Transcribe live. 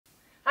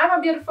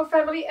my beautiful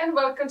family, and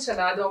welcome to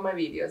another of my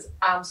videos.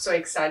 I'm so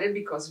excited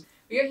because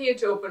we are here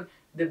to open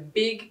the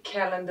big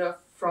calendar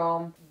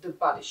from the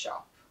Body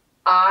Shop.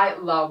 I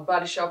love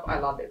Body Shop. I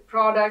love their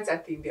products. I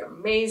think they're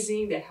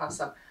amazing. They have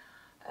some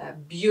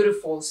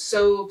beautiful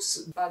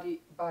soaps,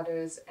 body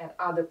butters, and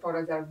other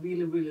products that I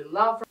really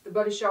love from the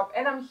Body Shop.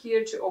 And I'm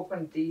here to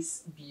open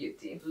this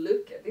beauty.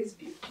 Look at this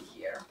beauty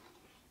here.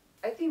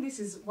 I think this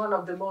is one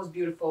of the most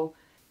beautiful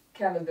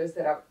calendars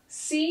that I've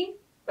seen.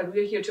 But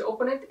we're here to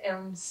open it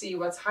and see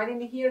what's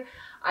hiding in here.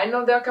 I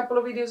know there are a couple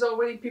of videos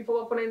already, people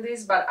opening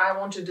this, but I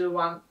want to do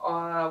one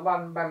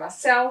by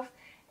myself.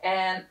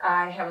 And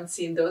I haven't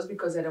seen those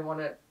because I don't want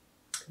to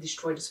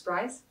destroy the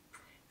surprise.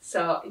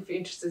 So if you're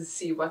interested to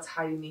see what's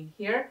hiding in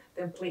here,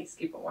 then please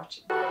keep on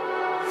watching.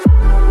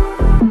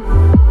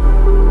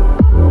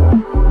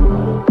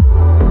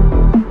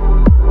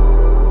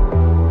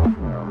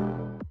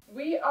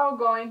 We are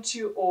going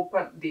to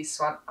open this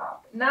one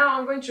up. Now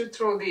I'm going to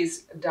throw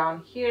these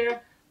down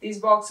here, these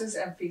boxes,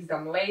 and fix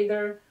them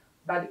later.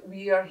 But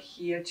we are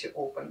here to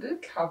open.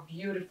 Look how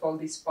beautiful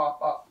this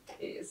pop-up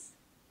is.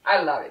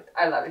 I love it.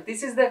 I love it.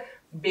 This is the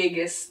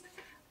biggest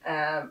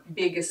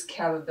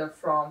calendar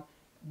from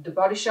the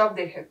Body Shop.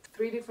 They have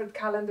 3 different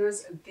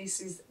calendars. This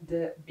is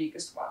the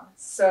biggest one.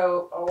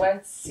 So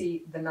let's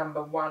see the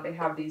number 1. They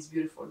have these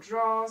beautiful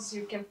drawers.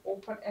 You can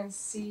open and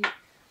see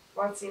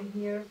what's in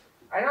here.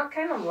 I don't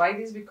kind of like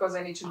this because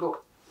I need to go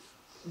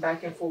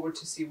back and forward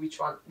to see which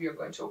one we are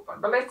going to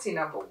open. But let's see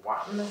number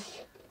 1.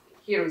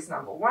 Here is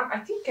number 1. I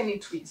think I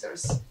need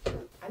tweezers.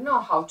 I know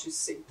how to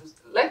sit.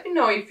 Let me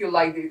know if you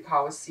like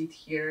how I sit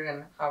here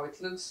and how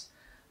it looks.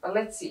 But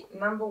let's see.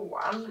 Number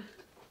 1.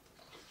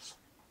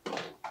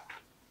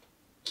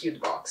 Cute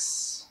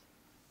box.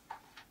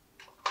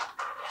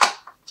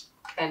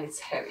 And it's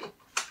heavy.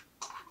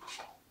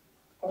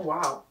 Oh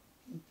wow.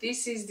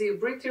 This is the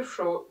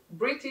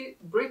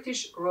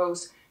British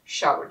Rose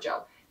Shower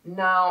Gel.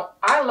 Now,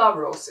 I love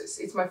roses.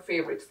 It's my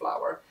favorite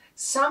flower.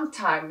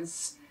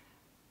 Sometimes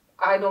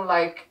I don't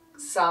like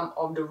some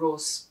of the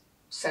rose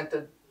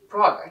scented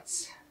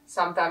products.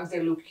 Sometimes they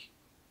look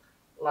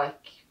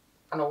like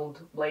an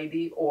old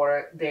lady,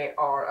 or they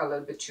are a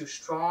little bit too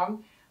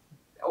strong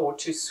or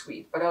too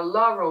sweet. But I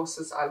love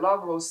roses. I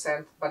love rose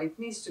scent, but it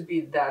needs to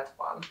be that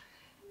one.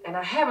 And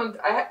I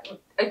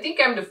think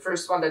I'm the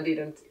first one that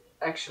didn't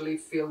actually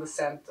feel the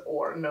scent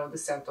or know the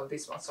scent of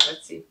this one. So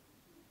let's see.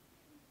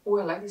 Oh,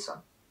 I like this one.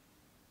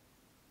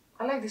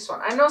 I like this one.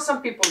 I know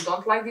some people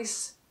don't like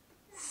this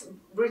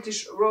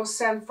British rose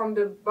scent from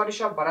the Body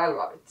Shop, but I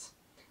love it.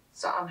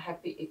 So I'm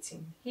happy it's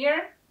in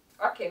here.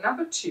 Okay,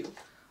 number 2.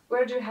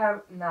 Where do you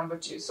have number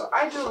 2? So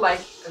I do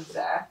like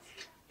that.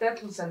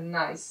 That was a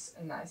nice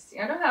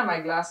thing. I don't have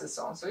my glasses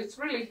on, so it's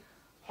really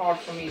hard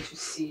for me to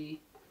see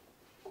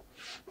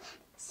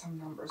some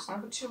numbers.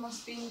 Number 2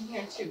 must be in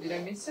here too. Did I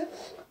miss it?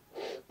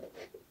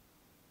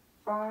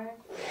 5,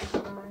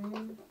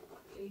 9,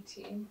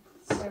 18,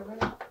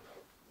 7.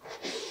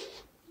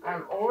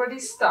 I'm already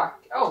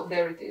stuck. Oh,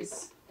 there it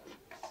is.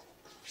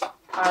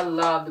 I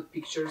love the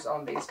pictures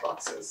on these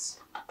boxes.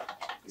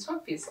 This one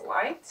feels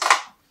light.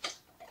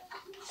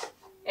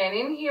 And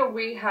in here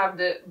we have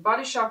the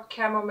Body Shop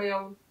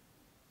Chamomile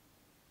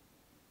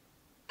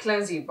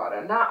Cleansing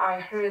Butter. Now I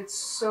heard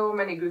so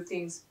many good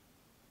things.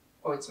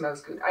 Oh, it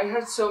smells good. I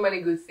heard so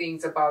many good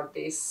things about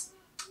this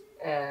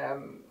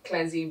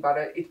cleansing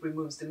butter. It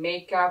removes the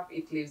makeup.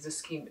 It leaves the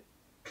skin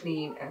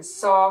clean and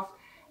soft.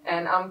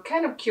 And I'm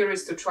kind of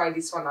curious to try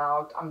this one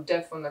out. I'm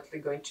definitely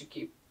going to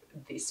keep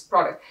this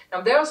product.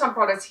 Now there are some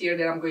products here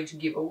that I'm going to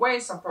give away.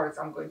 Some products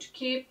I'm going to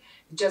keep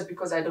just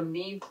because I don't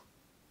need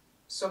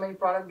so many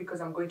products, because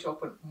I'm going to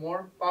open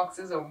more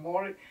boxes or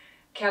more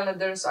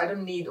calendars. So I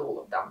don't need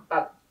all of them.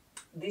 But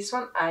this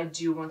one I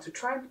do want to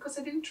try because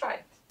I didn't try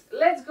it.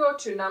 Let's go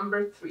to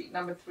number 3.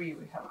 Number 3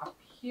 we have up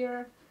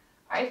here.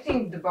 I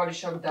think the Body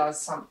Shop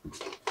does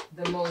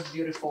the most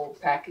beautiful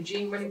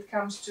packaging when it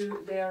comes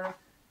to their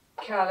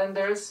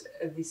calendars.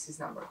 This is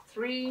number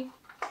 3.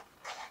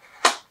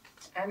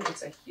 And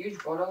it's a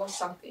huge bottle of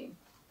something.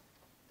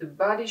 The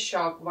Body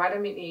Shop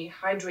Vitamin E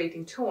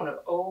Hydrating Toner.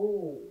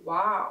 Oh,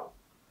 wow.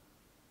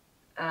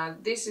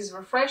 This is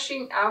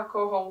refreshing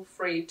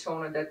alcohol-free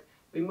toner that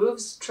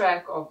removes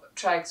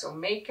tracks of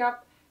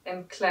makeup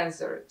and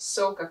cleanser.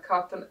 Soak a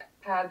cotton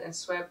pad and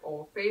sweep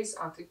over face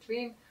until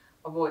clean.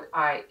 Avoid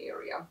eye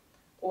area.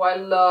 Oh, I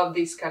love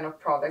this kind of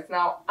product.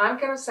 Now, I'm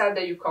kind of sad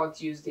that you can't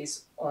use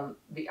this on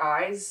the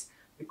eyes,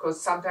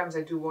 because sometimes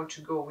I do want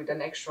to go with an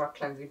extra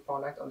cleansing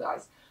product on the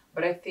eyes.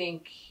 But I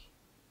think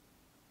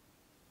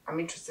I'm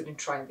interested in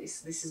trying this.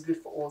 This is good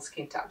for all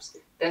skin types.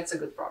 That's a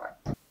good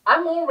product.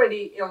 I'm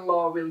already in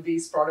love with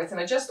these products,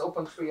 and I just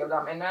opened 3 of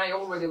them, and I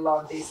already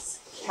love this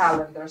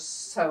calendar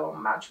so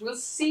much. We'll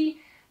see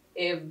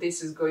if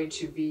this is going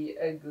to be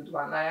a good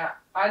one. I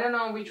don't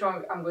know which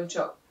one I'm going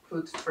to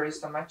put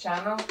first on my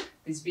channel,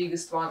 this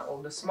biggest one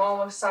or the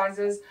smaller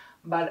sizes,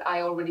 but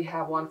I already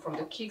have one from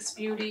the Kicks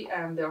Beauty,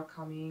 and they're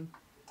coming,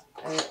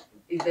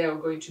 there are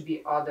going to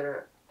be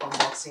other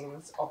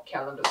unboxings of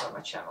calendars on my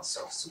channel,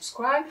 so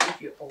subscribe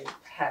if you all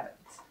haven't.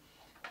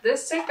 The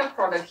second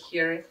product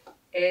here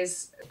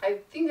is, I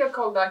think they're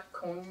called like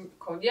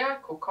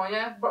cognac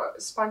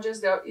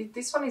sponges.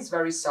 This one is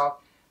very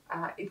soft.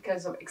 It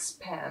kind of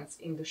expands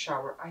in the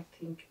shower. I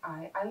think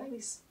I like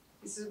this.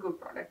 This is a good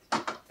product.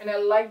 And I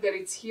like that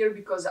it's here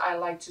because I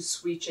like to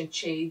switch and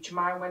change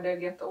mine when they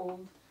get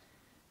old.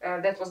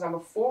 That was number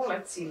 4.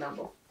 Let's see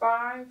number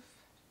 5.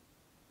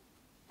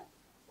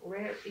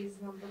 Where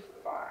is number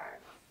 5?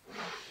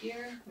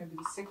 Here, maybe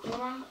the second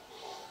one.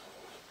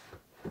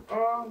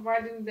 Oh,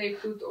 why didn't they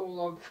put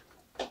all of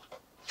them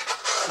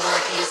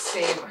in the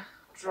same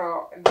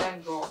drawer and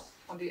then go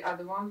on the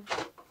other one?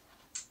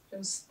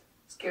 I'm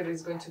scared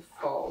it's going to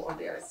fall on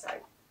the other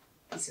side.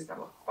 This is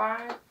number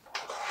 5.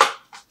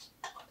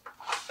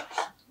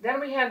 Then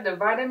we have the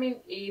vitamin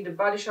E, the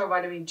Body Shop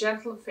Vitamin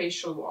Gentle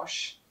Facial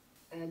Wash.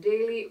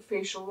 Daily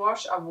facial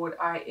wash, avoid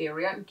eye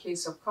area in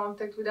case of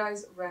contact with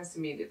eyes, rinse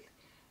immediately.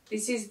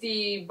 This is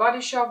the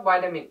Body Shop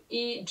Vitamin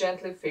E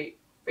Gentle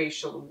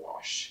Facial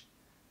Wash.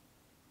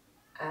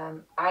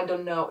 I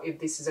don't know if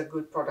this is a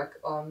good product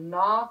or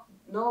not.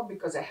 No,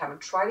 because I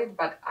haven't tried it,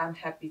 but I'm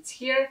happy it's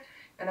here.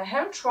 And I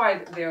haven't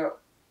tried their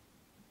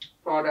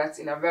products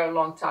in a very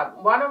long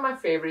time. One of my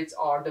favorites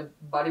are the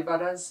body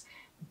butters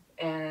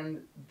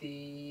and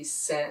the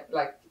scent,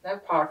 like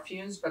not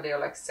perfumes, but they are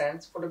like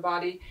scents for the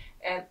body.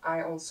 And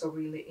I also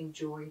really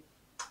enjoy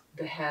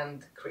the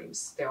hand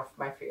creams. They are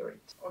my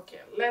favorite. Okay,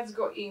 let's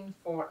go in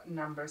for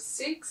number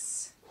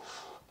 6.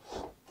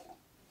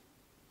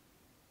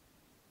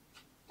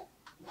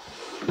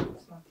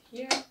 It's not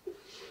here.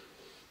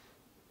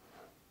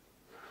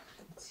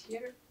 It's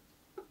here.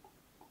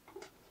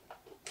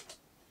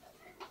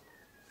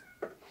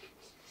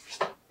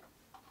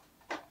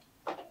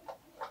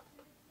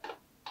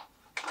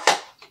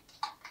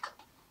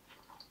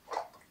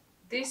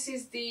 This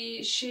is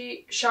the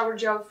shower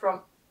gel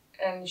from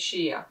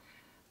Shea,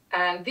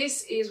 and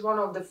this is one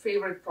of the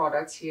favorite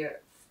products here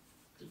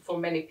for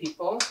many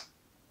people.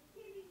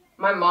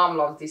 My mom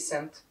loves this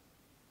scent,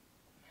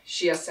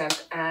 Shea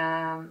scent,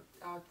 and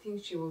I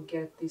think she will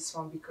get this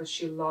one because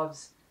she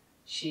loves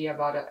Shea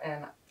butter,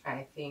 and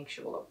I think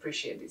she will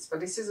appreciate this.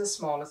 But this is a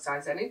smaller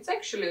size, and it's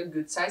actually a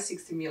good size,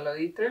 60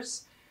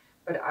 milliliters.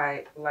 But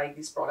I like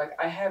this product.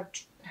 I have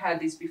had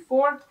this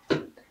before,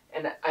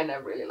 and I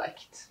really like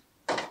it.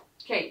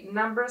 Okay,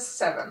 number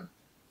 7.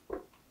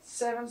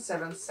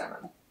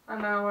 777.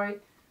 And now I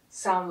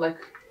sound like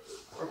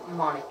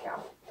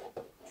Monica.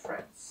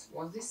 Friends.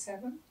 Was this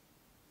 7?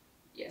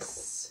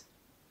 Yes.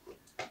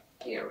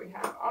 Here we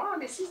have. Oh,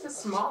 this is the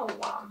small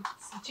one.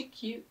 Such a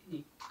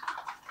cutie.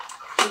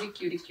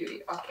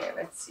 Cutie. Okay,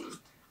 let's see.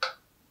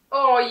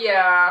 Oh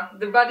yeah,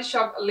 the Body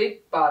Shop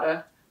lip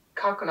butter.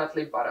 Coconut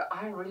lip butter.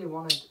 I really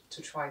wanted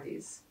to try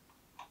this.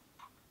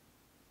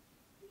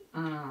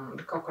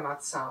 The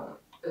coconut sound.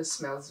 It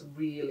smells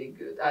really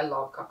good. I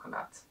love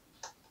coconut.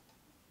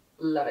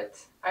 Love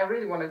it. I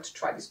really wanted to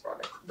try this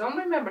product. Don't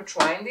remember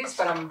trying this,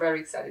 but I'm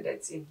very excited that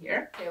it's in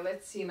here. Okay,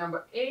 let's see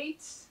number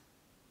 8.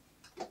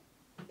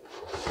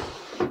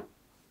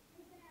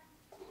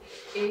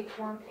 8th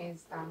one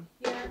is down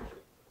here.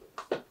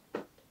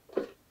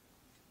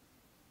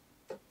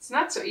 It's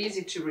not so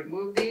easy to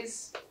remove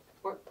these.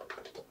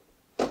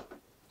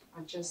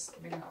 I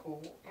just made a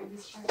hole in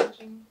this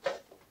packaging.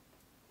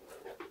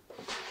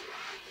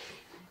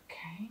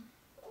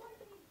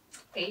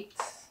 8.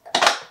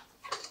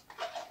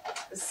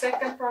 The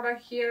second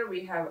product here,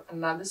 we have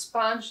another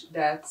sponge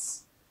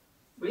that's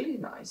really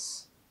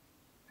nice.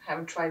 I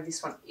haven't tried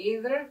this one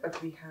either,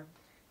 but we have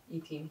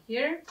it in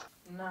here.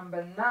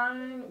 Number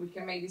 9, we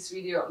can make this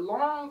video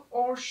long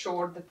or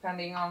short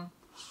depending on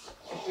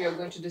if we are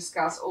going to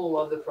discuss all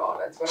of the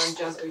products, but I'm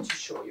just going to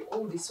show you.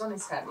 Oh, this one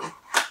is heavy.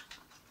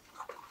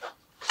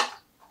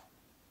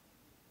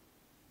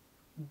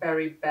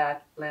 Berry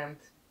Bath Blend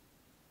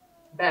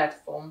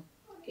Bath Foam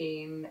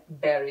in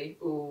berry.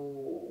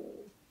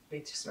 Ooh,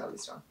 need to smell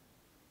this one.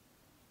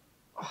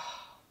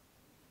 Oh,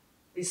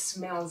 this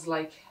smells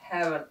like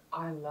heaven.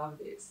 I love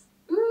this.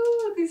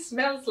 Ooh, this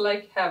smells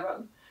like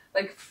heaven.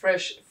 Like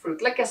fresh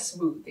fruit, like a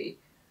smoothie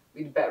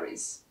with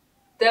berries.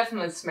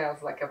 Definitely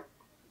smells like a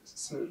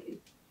smoothie.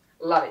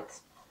 Love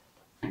it.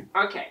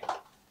 Okay,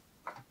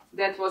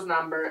 that was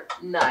number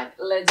 9.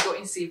 Let's go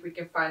and see if we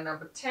can find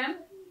number 10.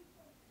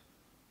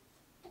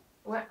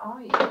 Where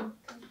are you?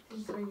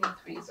 These are in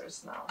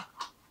tweezers now.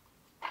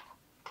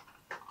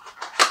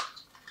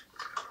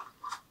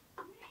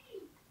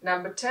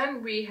 Number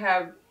 10, we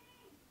have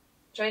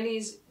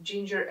Chinese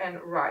ginger and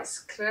rice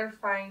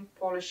clarifying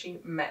polishing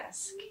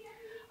mask.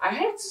 I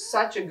heard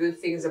such a good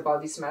things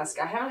about this mask.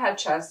 I haven't had a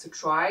chance to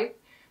try it,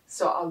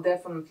 so I'll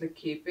definitely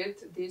keep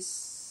it.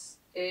 This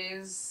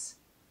is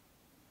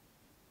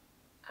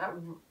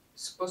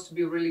supposed to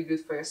be really good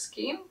for your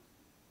skin.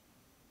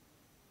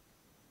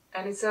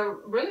 And it's a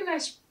really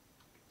nice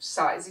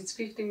size. It's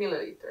 50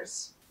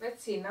 milliliters.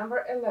 Let's see,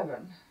 number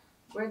 11.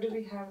 Where do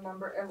we have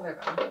number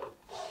 11?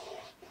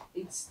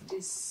 It's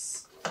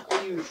this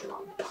huge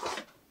one.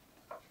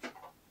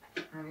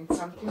 And it's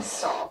something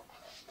soft,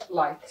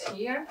 light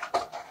here.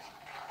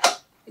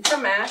 It's a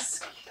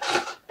mask.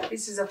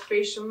 This is a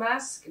facial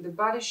mask, the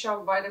Body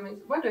Shop vitamin.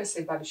 Why do I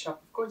say Body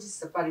Shop? Of course, this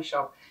is a Body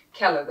Shop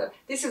calendar.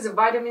 This is a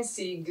vitamin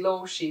C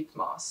glow sheet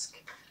mask.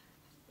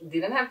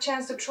 Didn't have a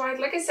chance to try it.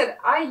 Like I said,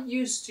 I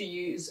used to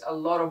use a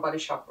lot of Body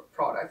Shop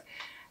products,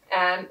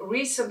 and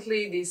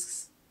recently,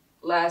 these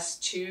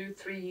last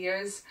 2-3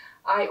 years,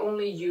 I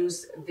only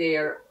use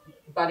their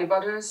body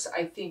butters.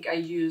 I think I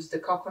use the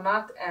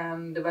coconut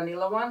and the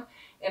vanilla one,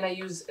 and I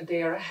use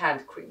their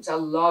hand creams. I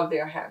love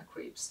their hand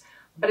creams.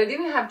 But I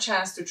didn't have a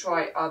chance to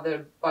try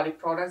other body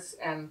products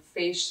and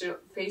face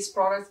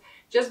products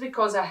just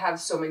because I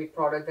have so many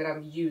products that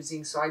I'm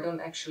using, so I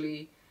don't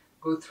actually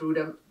go through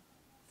them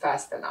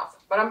fast enough.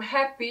 But I'm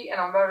happy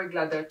and I'm very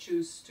glad that I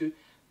choose to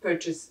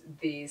purchase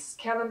these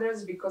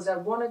calendars because I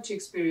wanted to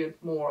experience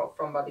more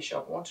from Body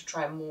Shop. I want to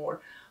try more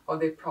of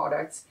their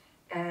products,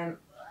 and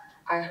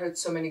I heard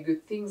so many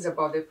good things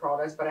about their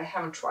products, but I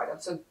haven't tried them.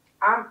 So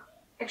I'm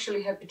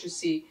actually happy to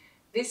see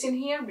this in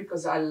here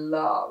because I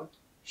love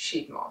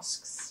sheet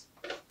masks.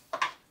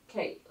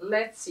 Okay,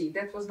 let's see.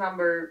 That was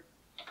number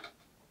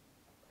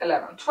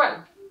 11.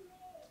 12.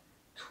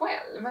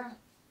 Where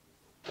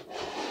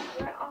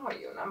are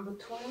you? Number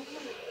 12?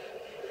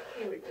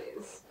 Here it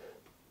is.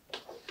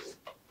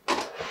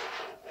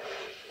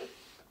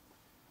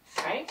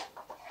 Okay.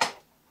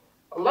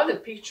 I love the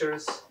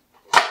pictures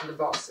in the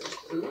boxes.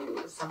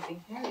 Ooh,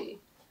 something heavy.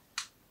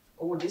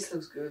 Oh, this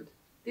looks good.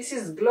 This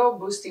is Glow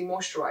Boosting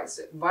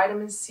Moisturizer,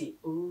 Vitamin C.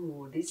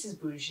 Ooh, this is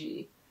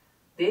bougie.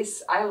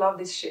 I love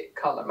this shade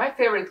color. My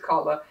favorite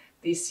color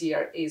this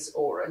year is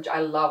orange.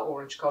 I love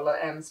orange color,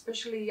 and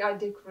especially I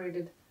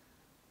decorated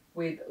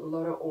with a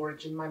lot of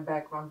orange in my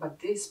background, but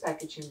this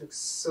packaging looks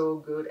so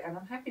good, and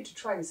I'm happy to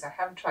try this. I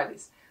haven't tried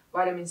this.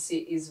 Vitamin C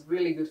is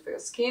really good for your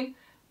skin,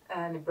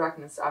 and it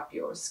brightens up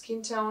your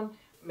skin tone,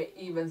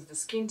 evens the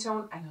skin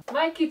tone. And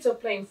my kids are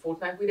playing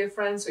Fortnite with their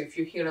friends, so if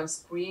you hear them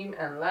scream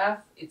and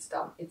laugh, it's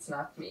them. It's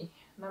not me.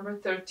 Number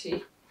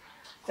 13.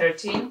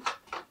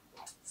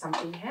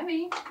 Something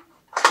heavy.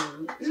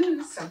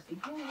 Ooh, something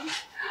heavy.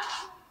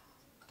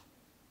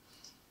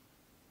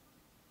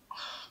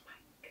 Oh my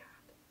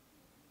god.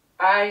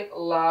 I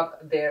love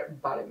their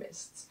body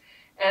mists.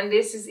 And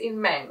this is in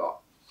mango.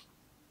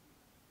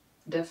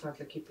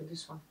 Definitely keeping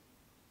this one.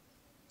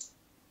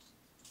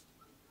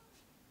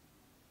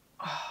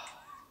 Oh,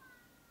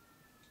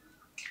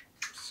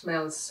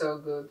 smells so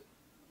good.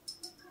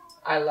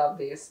 I love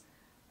this.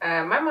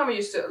 My mom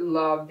used to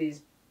love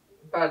these,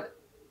 but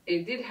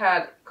it did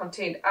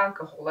contain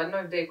alcohol. I don't know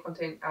if they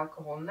contain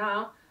alcohol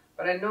now,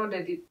 but I know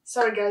that it...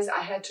 Sorry guys, I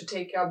had to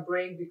take a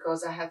break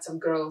because I had some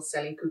girls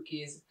selling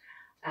cookies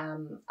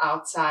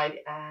outside,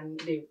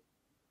 and I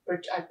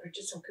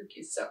purchased some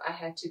cookies, so I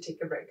had to take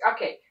a break.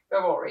 Okay,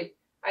 don't worry.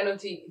 I don't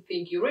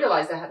think you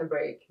realized I had a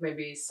break.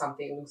 Maybe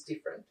something looks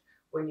different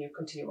when you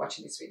continue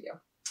watching this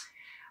video.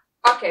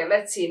 Okay,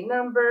 let's see.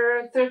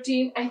 Number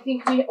 13, I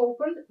think we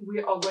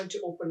are going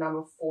to open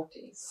number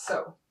 14.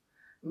 So,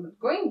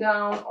 going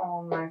down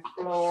on my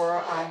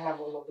floor, I have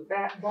all of the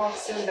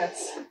boxes.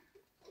 That's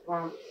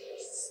one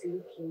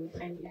looking,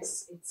 and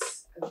yes,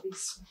 it's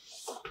this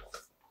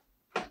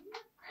one.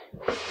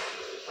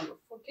 Number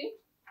 14.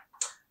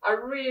 I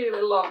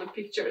really love the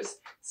pictures.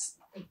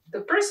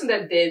 The person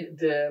that did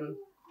the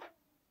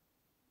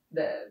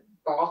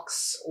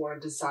box or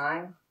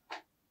design,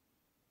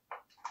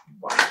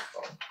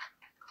 wonderful.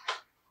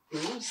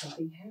 Ooh,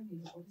 something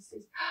heavy. What is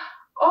this?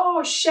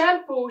 Oh,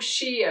 shampoo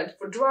sheet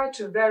for dry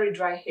to very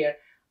dry hair.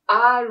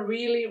 I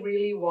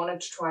really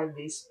wanted to try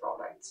this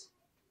product.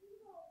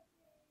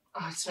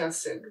 Oh, it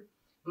smells so good.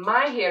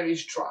 My hair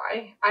is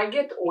dry. I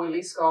get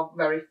oily scalp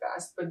very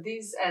fast, but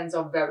these ends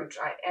are very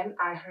dry. And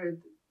I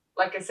heard,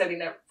 like I said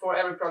for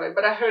every product,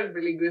 but I heard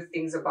really good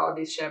things about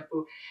this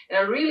shampoo. And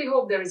I really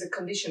hope there is a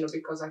conditioner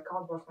because I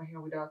can't wash my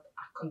hair without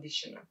a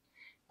conditioner.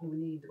 We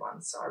need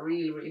one, so I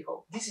really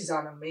hope. This is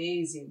an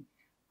amazing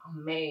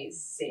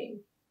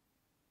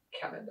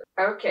calendar.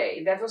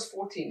 Okay, that was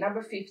 14.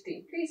 Number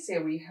 15. Please say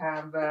we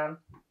have the...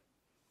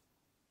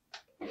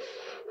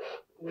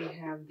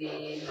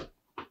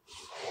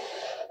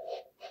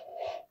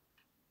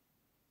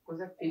 Was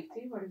that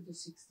 15? What is the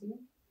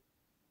 16?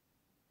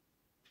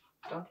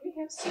 Don't we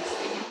have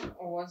 16?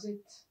 Or was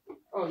it...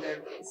 Oh, there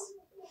it is.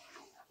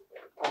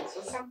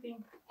 Also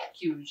something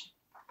huge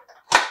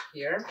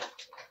here.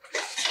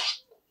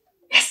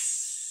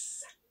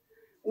 Yes!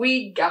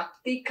 We got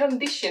the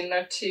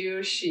conditioner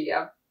to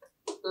Shea.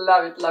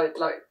 Love it.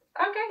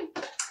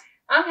 Okay,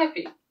 I'm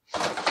happy.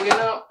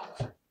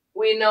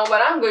 We know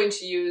what I'm going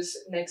to use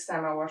next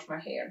time I wash my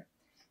hair.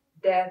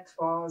 That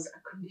was a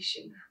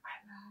conditioner. I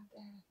love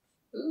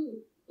that.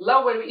 Ooh.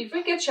 Love if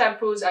we get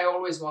shampoos, I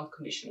always want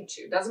conditioner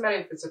too. Doesn't matter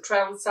if it's a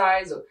travel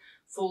size or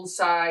full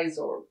size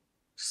or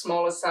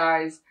smaller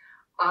size.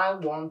 I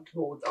want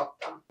both of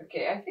them.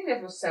 Okay, I think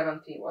that was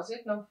 17. Was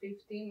it? No,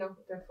 15. No,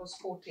 that was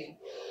 14.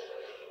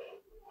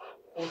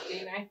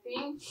 14, I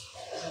think.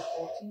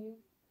 14.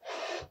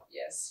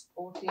 Yes,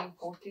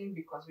 14,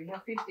 because we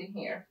have 15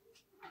 here.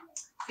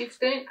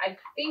 15, I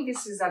think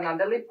this is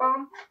another lip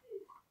balm,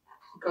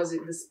 because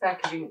this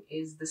packaging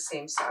is the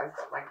same size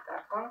like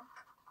that one.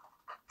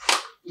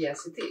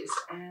 Yes, it is.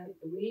 And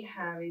we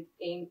have it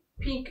in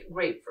pink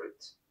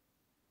grapefruit.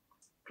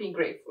 Pink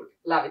grapefruit.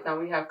 Love it. Now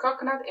we have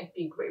coconut and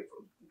pink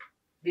grapefruit.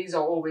 These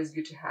are always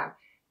good to have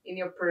in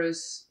your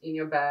purse, in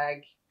your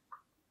bag,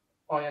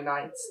 on your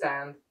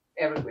nightstand,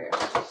 everywhere.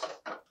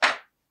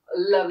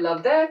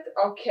 Love that.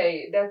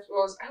 Okay, that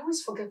was, I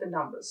always forget the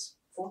numbers.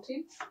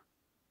 14?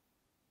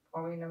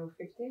 Are we number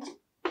 15?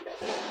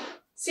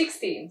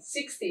 16.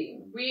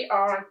 We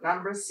are at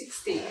number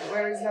 16.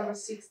 Where is number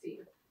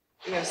 16?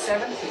 We have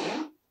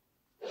 17,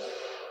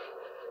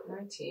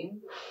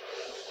 19.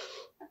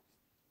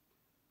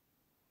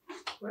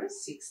 Where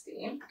is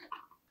 16?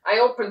 I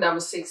opened number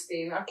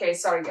 16. Okay,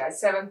 sorry guys,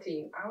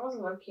 17. I was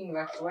looking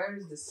like, where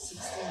is the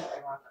 16?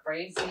 Am I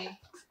crazy?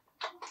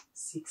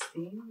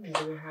 16, what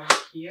do we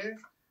have here?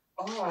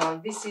 Oh,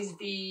 this is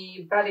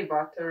the body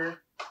butter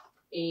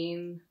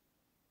in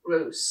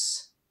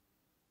rose.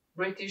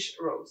 British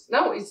rose.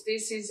 No,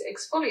 this is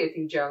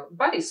exfoliating gel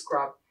body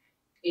scrub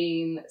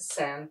in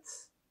scent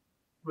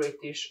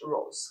British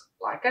rose.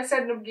 Like I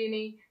said in the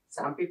beginning,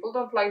 some people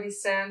don't like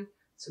this scent,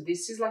 so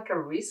this is like a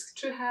risk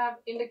to have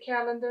in the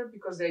calendar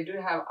because they do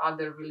have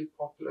other really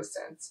popular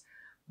scents.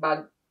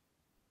 But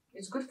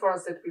it's good for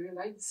us that we really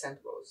like the scent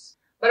rose.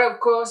 But of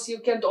course, you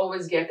can't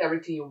always get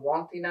everything you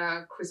want in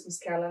a Christmas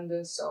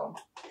calendar, so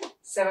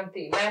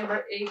 17.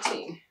 Number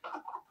 18.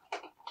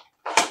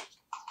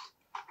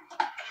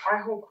 I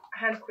hope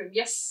hand cream.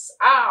 Yes.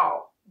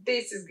 Ow.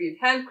 This is good.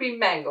 Hand cream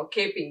mango.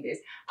 Keeping this.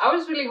 I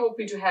was really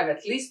hoping to have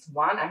at least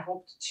one. I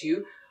hoped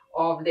 2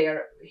 of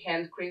their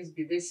hand creams.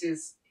 But this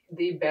is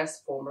the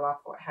best formula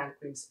for hand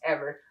creams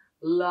ever.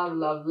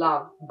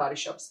 Love Body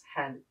Shop's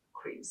hand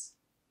creams.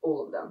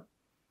 All of them.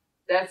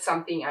 That's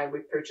something I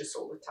repurchase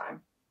all the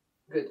time.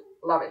 Good.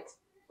 Love it.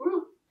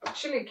 Woo.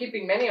 Actually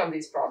keeping many of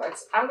these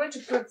products. I'm going to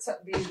put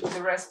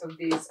the rest of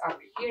these up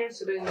here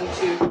so they need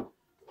to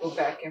go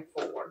back and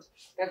forward.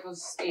 That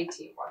was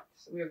 18 one.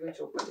 So we are going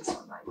to open this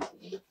one,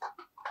 19.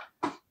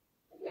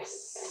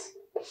 Yes.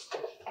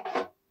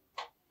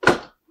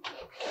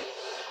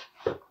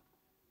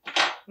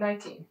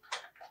 19.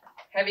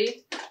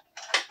 Heavy.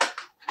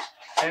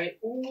 Heavy.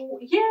 Ooh,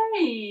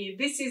 yay!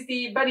 This is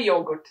the body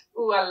yogurt.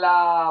 Ooh, I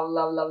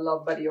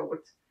love body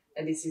yogurt.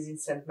 And this is in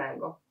scent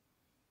mango.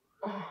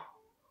 Oh,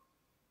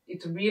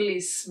 it really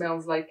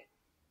smells like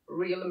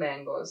real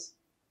mangoes.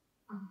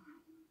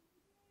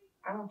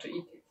 I want to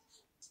eat it.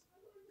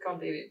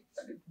 Can't eat it,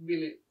 but it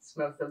really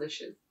smells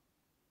delicious.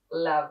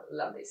 Love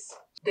this.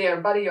 Their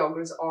body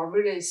yogurts are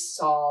really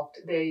soft.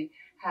 They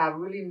have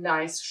really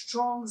nice,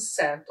 strong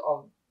scent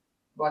of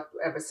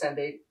whatever scent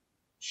they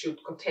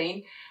should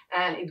contain,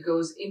 and it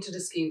goes into the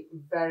skin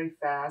very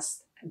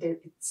fast. The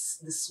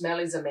smell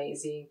is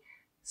amazing.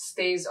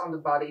 Stays on the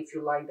body if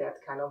you like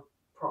that kind of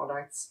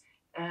products,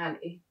 and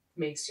it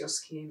makes your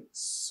skin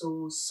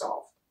so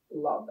soft.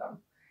 Love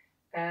them.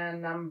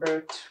 And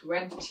number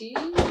 20.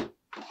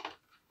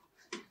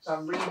 So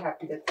I'm really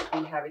happy that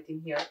we have it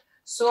in here.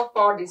 So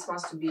far, this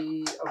must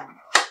be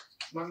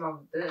one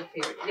of the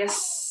favorite.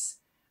 Yes,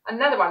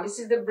 another one. This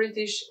is the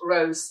British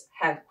Rose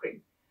Hand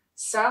Cream.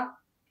 So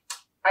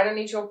I don't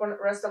need to open the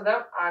rest of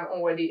them. I'm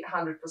already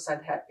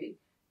 100% happy.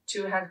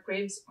 2 hand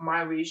creams,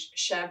 my wish,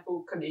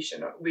 shampoo,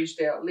 conditioner, wish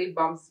their lip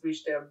balms,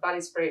 wish their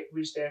body spray,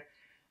 wish their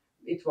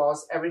it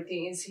was.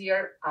 Everything is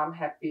here. I'm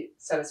happy,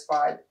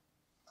 satisfied,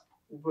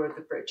 worth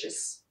the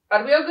purchase.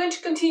 But we are going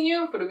to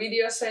continue for the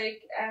video's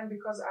sake and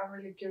because I'm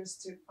really curious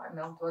to find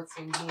out what's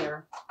in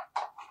here.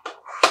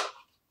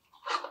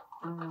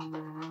 I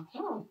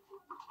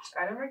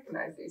don't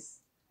recognize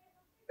this.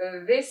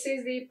 This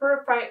is the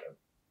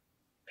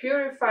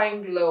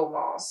Purifying Glow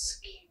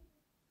Mask.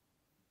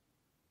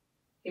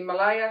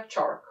 Himalaya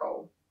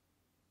Charcoal.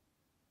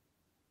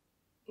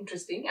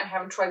 Interesting. I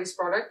haven't tried this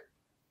product.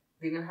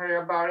 Didn't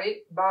hear about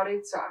it,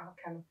 so I'm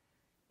kind of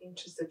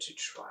interested to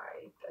try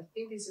it. I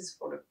think this is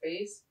for the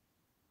face.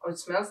 Oh, it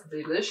smells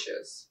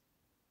delicious.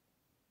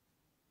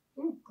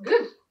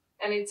 Good.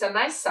 And it's a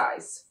nice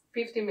size,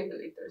 50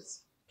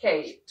 milliliters.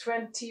 Okay,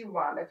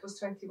 21. That was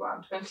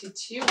 21.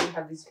 22, we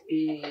have this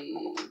big.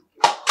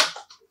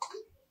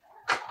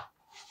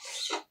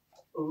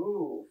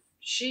 Ooh.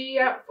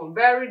 Shea for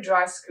very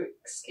dry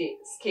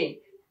skin.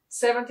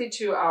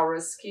 72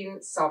 hours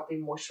skin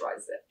softening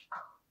moisturizer.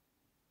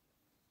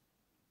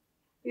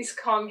 This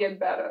can't get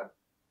better.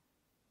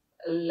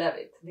 Love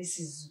it. This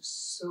is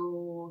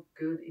so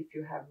good if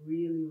you have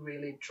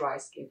really dry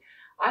skin.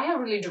 I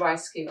have really dry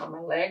skin on my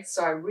legs,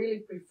 so I really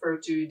prefer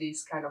to use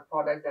these kind of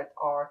products that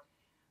are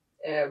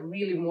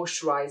really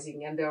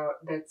moisturizing and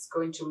that's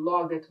going to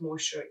lock that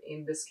moisture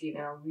in the skin,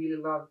 and I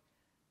really love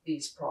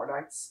these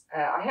products.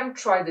 I haven't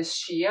tried the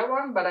Shea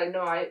one, but I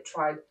know I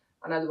tried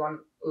another one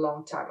a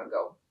long time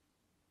ago.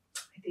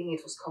 I think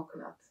it was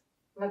coconut.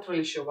 I'm not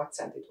really sure what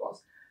scent it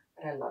was,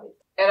 but I love it.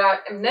 And I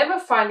never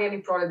find any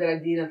product that I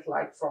didn't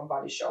like from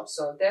Body Shop.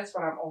 So that's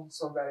what I'm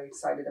also very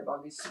excited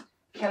about this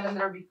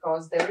calendar,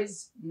 because there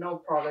is no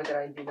product that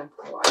I didn't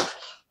like.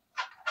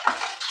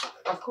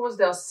 Of course,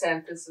 there are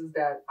sentences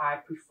that I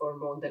prefer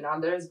more than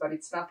others, but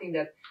it's nothing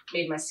that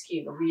made my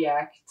skin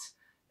react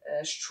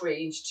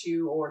strange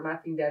to, or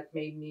nothing that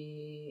made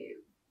me,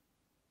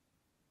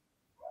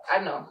 I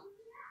don't know,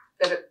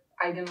 that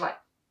I didn't like.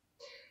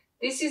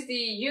 This is the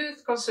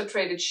Youth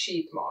Concentrated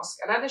Sheet Mask.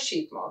 Another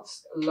sheet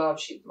mask. Love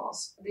sheet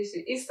mask. This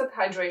is instant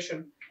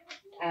hydration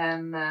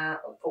and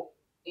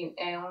in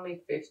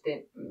only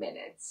 15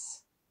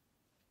 minutes.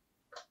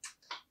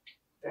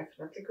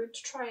 Definitely good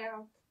to try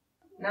out.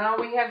 Now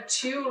we have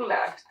 2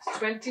 left,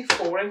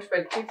 24 and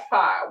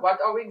 25. What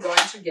are we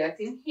going to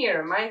get in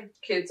here? My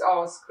kids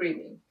are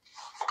screaming.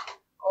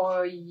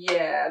 Oh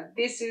yeah,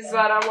 this is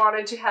what I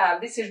wanted to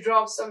have. This is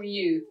Drops of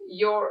Youth,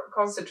 your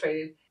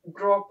concentrated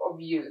drop of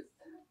youth.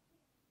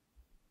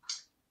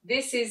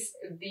 This is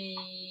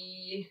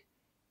the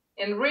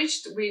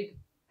enriched with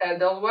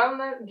adult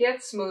wellness,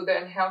 get smoother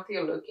and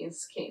healthier looking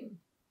skin.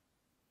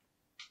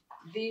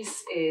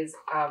 This is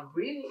a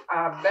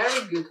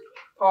very good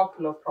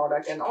popular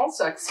product and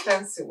also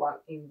expensive one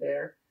in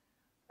there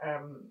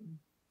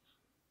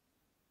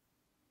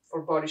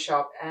for Body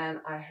Shop, and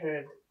I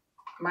heard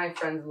my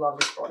friends love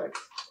this product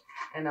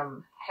and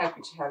I'm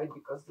happy to have it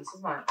because this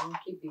is mine. I'm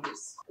keeping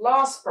this.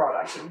 Last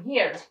product in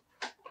here.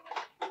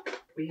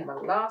 We have a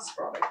last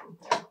product in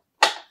here.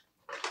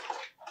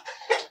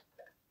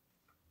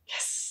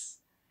 Yes!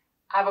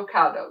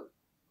 Avocado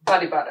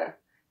body butter.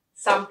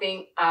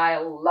 Something I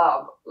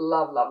love.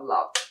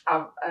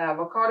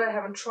 Avocado I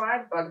haven't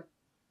tried, but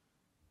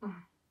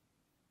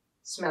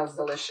smells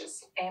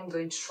delicious. I'm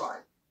going to try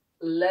it.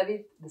 Love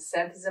it. The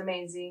scent is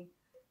amazing.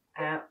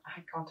 And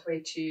I can't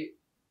wait to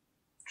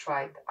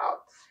try it out.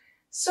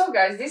 So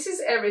guys, this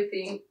is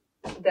everything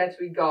that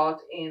we got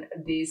in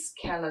this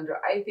calendar.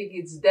 I think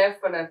it's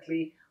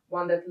definitely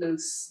one that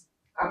looks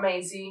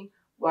amazing,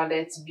 one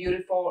that's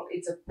beautiful.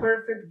 It's a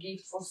perfect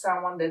gift for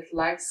someone that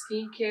likes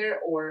skincare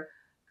or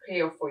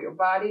care for your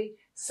body,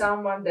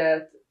 someone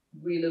that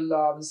really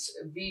loves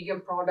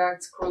vegan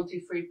products,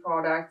 cruelty-free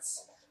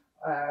products,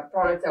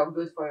 products that are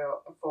good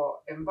for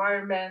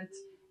environment,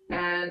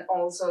 and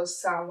also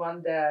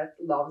someone that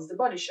loves the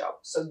Body Shop.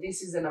 So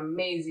this is an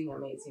amazing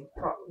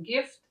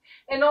gift,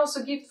 and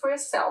also gift for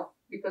yourself,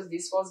 because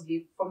this was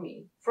gift for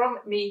me, from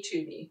me to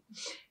me.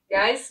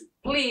 Guys,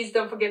 please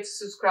don't forget to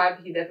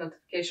subscribe, hit that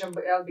notification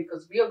bell,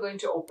 because we are going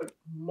to open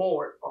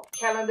more of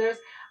calendars.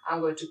 I'm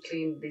going to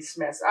clean this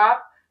mess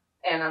up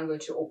and I'm going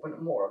to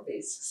open more of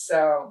this.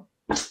 So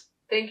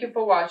thank you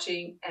for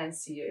watching and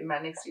see you in my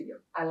next video.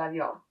 I love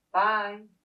you all. Bye.